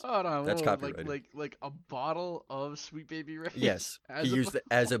 It is. Hold on, That's whoa, like copyrighted. like like a bottle of Sweet Baby Ray's Yes, he as a used it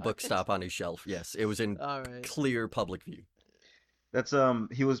as a book what? stop on his shelf. Yes, it was in All right. clear public view. That's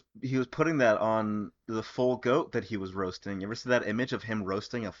he was putting that on the full goat that he was roasting. You ever see that image of him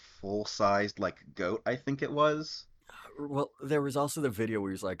roasting a full-sized like goat, I think it was? Well, there was also the video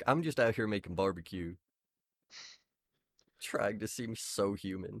where he's like, "I'm just out here making barbecue," trying to seem so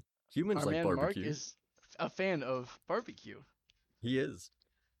human. Humans Our like man Mark barbecue. is a fan of barbecue. He is.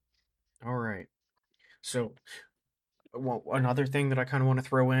 All right. So, well, another thing that I kind of want to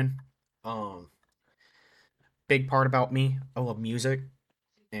throw in, um, big part about me, I love music,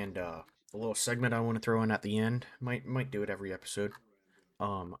 and a little segment I want to throw in at the end. Might do it every episode.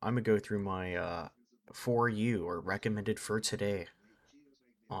 I'm gonna go through my for you or recommended for today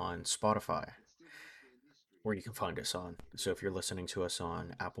on Spotify, where you can find us on. So if you're listening to us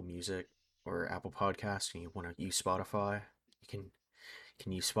on Apple Music or Apple Podcast and you want to use Spotify, you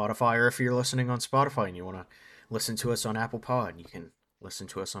can use Spotify. Or if you're listening on Spotify and you want to listen to us on Apple Pod, you can listen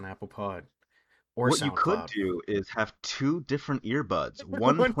to us on Apple Pod or What you could SoundCloud. do is have two different earbuds,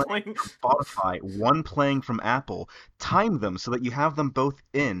 one One playing playing. from Spotify, one playing from Apple. Time them so that you have them both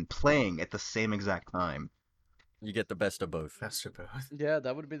in playing at the same exact time. You get the best of both. Best of both. Yeah,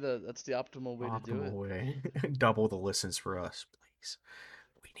 that's the optimal way to do Optimal it. way. Double the listens for us, please.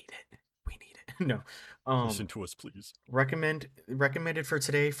 We need it. We need it. No. Listen to us, please. Recommended for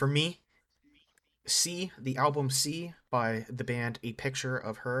today for me. C, the album C by the band A Picture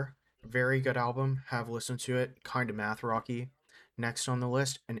of Her. Very good album. Have listened to it. Kind of math rocky. Next on the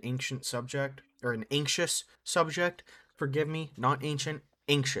list, an anxious subject. Forgive me, not ancient,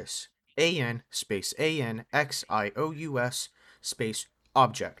 anxious. A-N space A-N-X-I-O-U-S space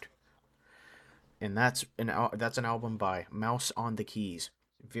object. And that's an album by Mouse on the Keys.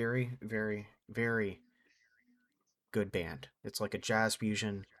 Very, very, very good band. It's like a jazz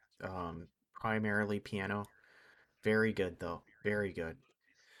fusion, primarily piano. Very good though. Very good.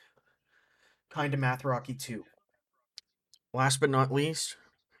 Kind of math rocky too. Last but not least,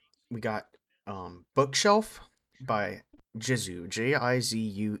 we got Bookshelf by Jizu,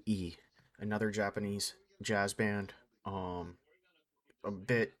 Jizue, another Japanese jazz band. A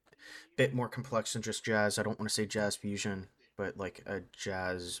bit more complex than just jazz. I don't want to say jazz fusion, but like a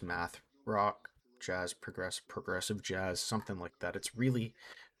jazz math rock, jazz progressive jazz, something like that. It's really,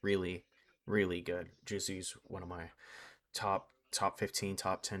 really, really good. Jizu's one of my top 15,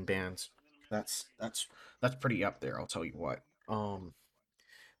 top 10 bands. That's pretty up there, I'll tell you what.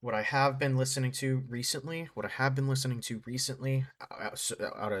 What I have been listening to recently,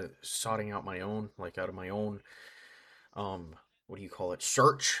 out of sorting out my own, like out of my own, what do you call it,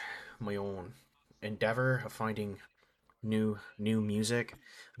 search, my own endeavor of finding new music.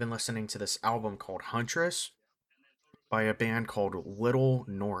 I've been listening to this album called Huntress by a band called Little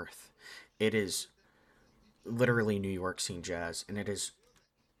North. It is literally New York scene jazz, and it is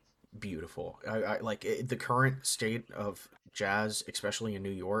beautiful. I like it, the current state of jazz, especially in New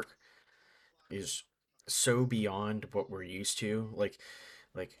York, is so beyond what we're used to. Like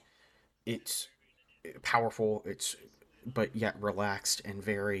it's powerful. It's but yet relaxed and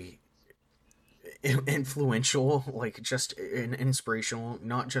very influential. Like just inspirational,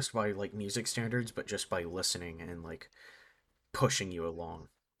 not just by like music standards, but just by listening and like pushing you along.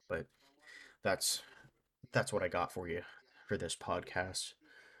 But that's that's what I got for you for this podcast.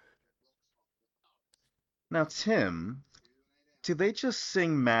 Now, Tim, do they just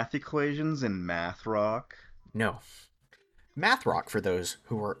sing math equations in math rock? No, math rock for those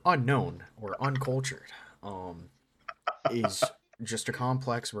who are unknown or uncultured. Is just a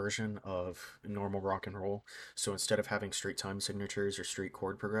complex version of normal rock and roll. So instead of having straight time signatures or straight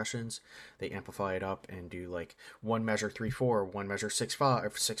chord progressions, they amplify it up and do like one measure 3/4, one measure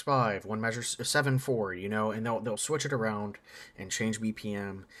 6/5, one measure 7/4. And they'll switch it around and change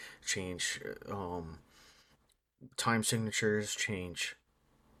BPM, change time signatures, change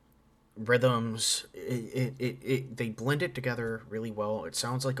rhythms. They blend it together really well. It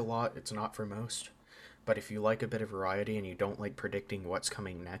sounds like a lot. It's not for most. But if you like a bit of variety and you don't like predicting what's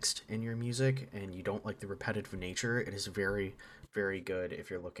coming next in your music and you don't like the repetitive nature, it is very, very good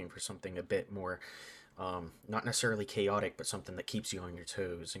if you're looking for something a bit more, not necessarily chaotic, but something that keeps you on your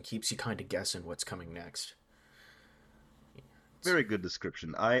toes and keeps you kind of guessing what's coming next. It's, Very good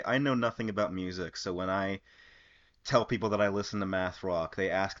description. I know nothing about music, so when I tell people that I listen to math rock,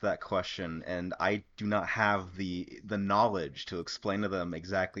 they ask that question, and I do not have the knowledge to explain to them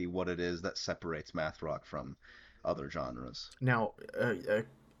exactly what it is that separates math rock from other genres. Now,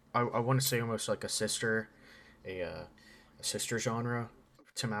 I want to say almost like a, uh, a sister genre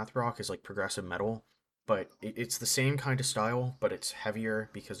to math rock is like progressive metal, but it's the same kind of style, but it's heavier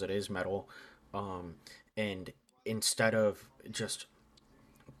because it is metal. Um, and instead of just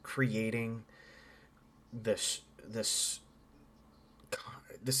creating this this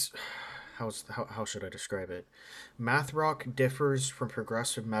how should I describe it? Math rock differs from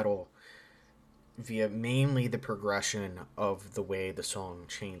progressive metal via mainly the progression of the way the song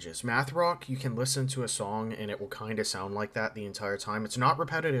changes. Math rock, you can listen to a song and it will kind of sound like that the entire time. It's not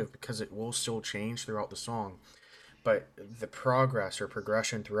repetitive because it will still change throughout the song, but the progress or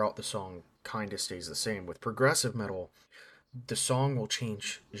progression throughout the song kind of stays the same. With progressive metal, the song will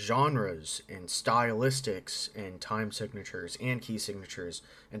change genres and stylistics and time signatures and key signatures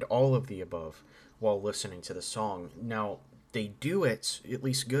and all of the above while listening to the song. Now, they do it, at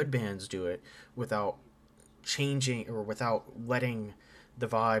least good bands do it, without changing or without letting the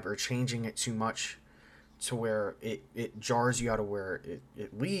vibe or changing it too much to where it jars you out of where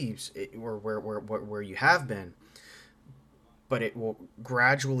it leaves it, or where you have been, but it will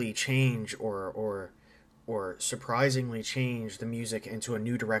gradually change or surprisingly change the music into a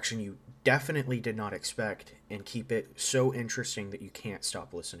new direction you definitely did not expect and keep it so interesting that you can't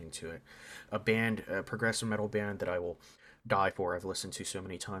stop listening to it. A progressive metal band that I will die for. I've listened to so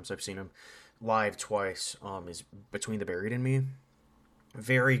many times. I've seen them live twice. Is Between the Buried and Me.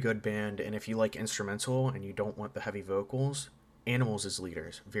 Very good band, and if you like instrumental and you don't want the heavy vocals, Animals is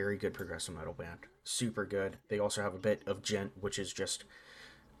Leaders. Very good progressive metal band. Super good. They also have a bit of gent, which is just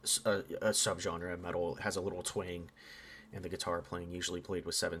a subgenre of metal. It has a little twang, and the guitar playing usually played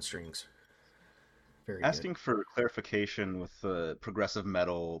with seven strings. Very good. Asking for clarification with the progressive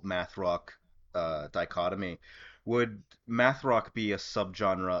metal math rock dichotomy, would math rock be a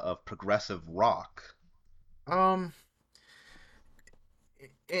subgenre of progressive rock? Um,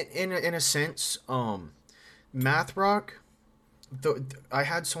 in a sense, math rock. I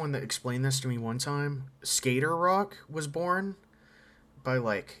had someone that explained this to me one time. Skater rock was born by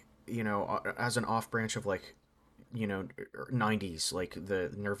as an off branch of 90s, like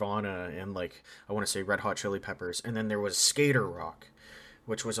the Nirvana and like I want to say Red Hot Chili Peppers, and then there was skater rock,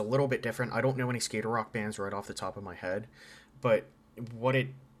 which was a little bit different. I don't know any skater rock bands right off the top of my head, but what it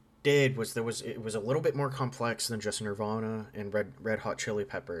did was it was a little bit more complex than just Nirvana and Red Hot Chili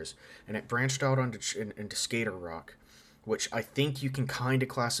Peppers, and it branched out into skater rock, which I think you can kind of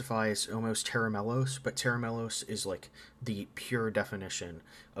classify as almost Terramellos, but Terramellos is like the pure definition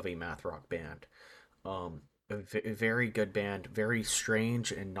of a math rock band. A very good band, very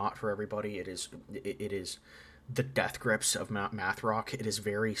strange and not for everybody. It is the death grips of math rock. It is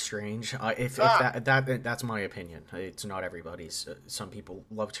very strange. If Ah! that's my opinion. It's not everybody's. Some people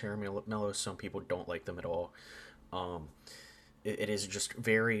love Terramellos, some people don't like them at all. Um, it is just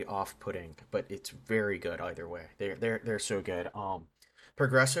very off-putting, but it's very good either way. They're so good.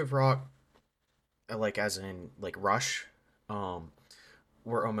 Progressive rock, like as in like Rush, um,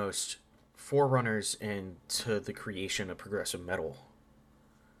 were almost forerunners into the creation of progressive metal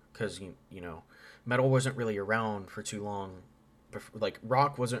because metal wasn't really around for too long. Like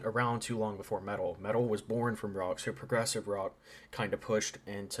rock wasn't around too long before metal. Metal was born from rock, so progressive rock kind of pushed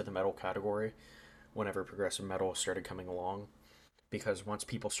into the metal category whenever progressive metal started coming along. Because once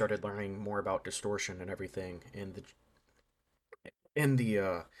people started learning more about distortion and everything in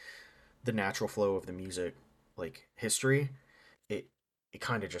the natural flow of the music, like history, it it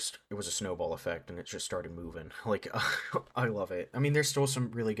kind of just it was a snowball effect and it just started moving. Like I love it. I mean, there's still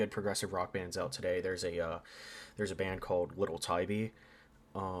some really good progressive rock bands out today. There's a band called Little Tybee,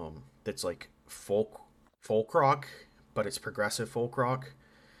 that's like folk rock, but it's progressive folk rock.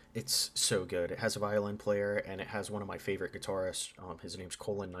 It's so good. It has a violin player and it has one of my favorite guitarists. His name's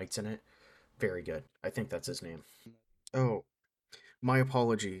Colin Knights in it. Very good. I think that's his name. Oh, my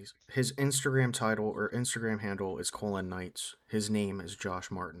apologies. His Instagram title or Instagram handle is Colin Knights. His name is Josh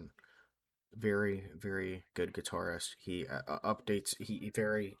Martin. Very, very good guitarist. He updates. He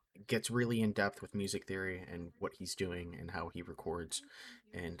very gets really in depth with music theory and what he's doing and how he records,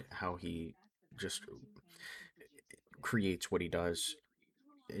 and how he just creates what he does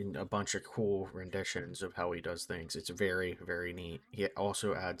in a bunch of cool renditions of how he does things. It's very, very neat. He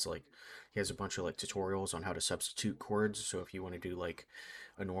also adds like he has a bunch of like tutorials on how to substitute chords. So if you want to do like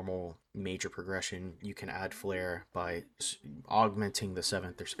a normal major progression, you can add flair by augmenting the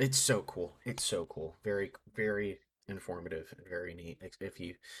seventh. It's so cool. It's so cool. Very, very informative and very neat. If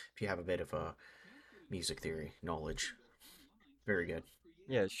you have a bit of a music theory knowledge, very good.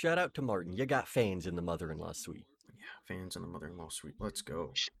 Yeah, shout out to Martin. You got fans in the mother-in-law suite. Yeah, fans in the mother-in-law suite. Let's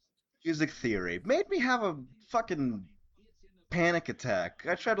go. Music theory made me have a fucking panic attack.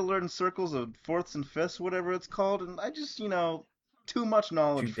 I tried to learn circles of fourths and fifths, whatever it's called, and I just, too much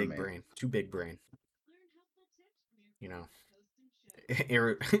knowledge Too for big me. brain. Too big brain. You know,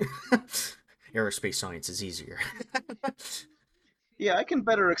 aer- aerospace science is easier. Yeah, I can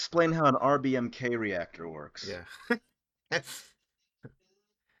better explain how an RBMK reactor works. Yeah.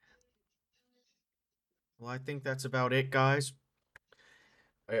 Well, I think that's about it, guys.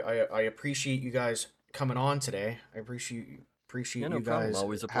 I appreciate you guys coming on today. I Yeah, appreciate no you problem. guys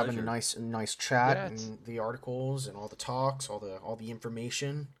Always a having pleasure. a nice chat Yeah, and the articles and all the talks, all the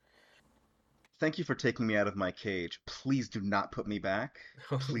information. Thank you for taking me out of my cage. Please do not put me back.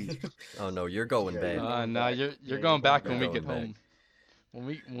 Please. Oh no, you're going Yeah, you're back. going nah, back. you're Yeah, you're going going back You're when we back. get going back. home.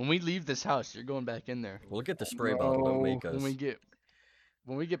 When we leave this house, you're going back in there. We'll get the spray bottle. Don't No. make When we us. get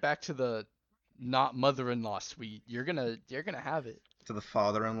when we get back to the not mother-in-law suite, you're gonna have it. To the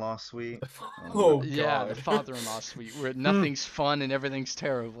father-in-law suite. Oh no. Oh Yeah, the God. father-in-law suite where Hmm. nothing's fun and everything's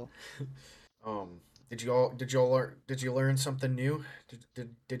terrible. Did you learn something new?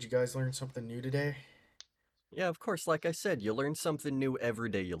 Did you guys learn something new today? Yeah, of course. Like I said, you learn something new every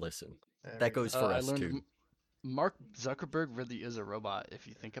day you listen. That Every goes day. for I us learned too. Mark Zuckerberg really is a robot if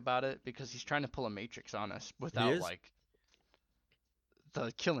you think about it because he's trying to pull a matrix on us He without is. like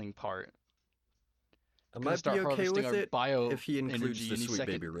the killing part. I Gonna might be start okay harvesting with our it bio if he includes energy the any sweet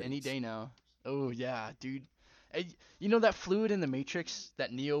second, baby any rays. day now. Oh yeah, dude. Hey, you know that fluid in the Matrix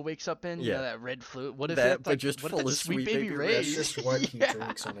that Neo wakes up in? You know Yeah, that red fluid? What if that, it's but like just what if full it's of sweet sweet baby baby That's rays. rays? just what he Yeah.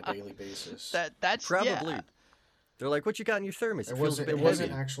 drinks on a daily basis. That's yeah. Probably. They're like, "What you got in your thermos? It feels a It bit wasn't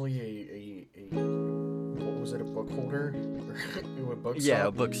heavy." actually a what was it, a book holder? Or a book Yeah, a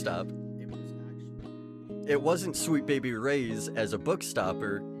stop? book stop. It was actually It wasn't Sweet Baby Ray's as a book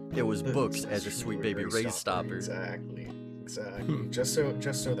stopper. It was books a as a Sweet Sweet Baby Baby Ray's Ray's stopper. stopper. Exactly. Exactly. Just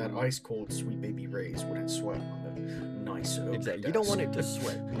so that ice cold Sweet Baby Ray's wouldn't sweat on the nice oak Exactly. You don't want it to desk.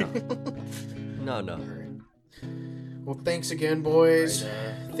 sweat. No. No. All right. Well, thanks again, boys.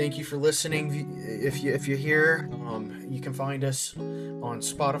 Right, Thank you for listening. If you're here, you can find us on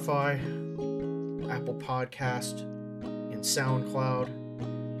Spotify, Apple Podcast, and SoundCloud.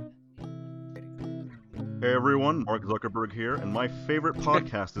 Hey everyone, Mark Zuckerberg here, and my favorite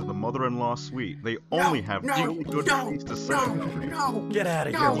podcast is the Mother-in-Law Suite. They only have really good things to say about me. Get out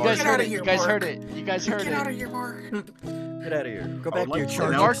of here, No, You Mark. guys get heard out of it. here, You guys heard Mark. it. You guys heard Get out it. of here, Mark. Get out of here. Go I would back to your like to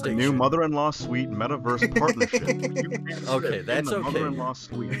charging announce the new station. Mother-in-Law Suite Metaverse partnership. You can Okay, live in that's the okay. Mother-in-Law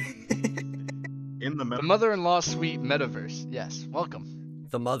Suite in the The Metaverse. mother-in-law suite metaverse. Yes, welcome.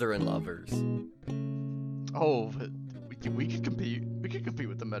 The mother-in-law verse. Oh, we could compete. We could compete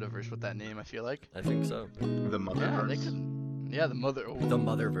with the metaverse with that name. I feel like. I think so. The Yeah, they Motherverse. could. Yeah, the mother. Oh. The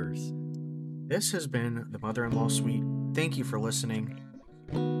motherverse. This has been the Mother-in-Law Suite. Thank you for listening.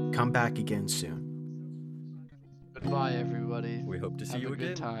 Come back again soon. Goodbye, everybody. We hope to see Have you a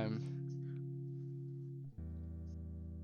good again. time.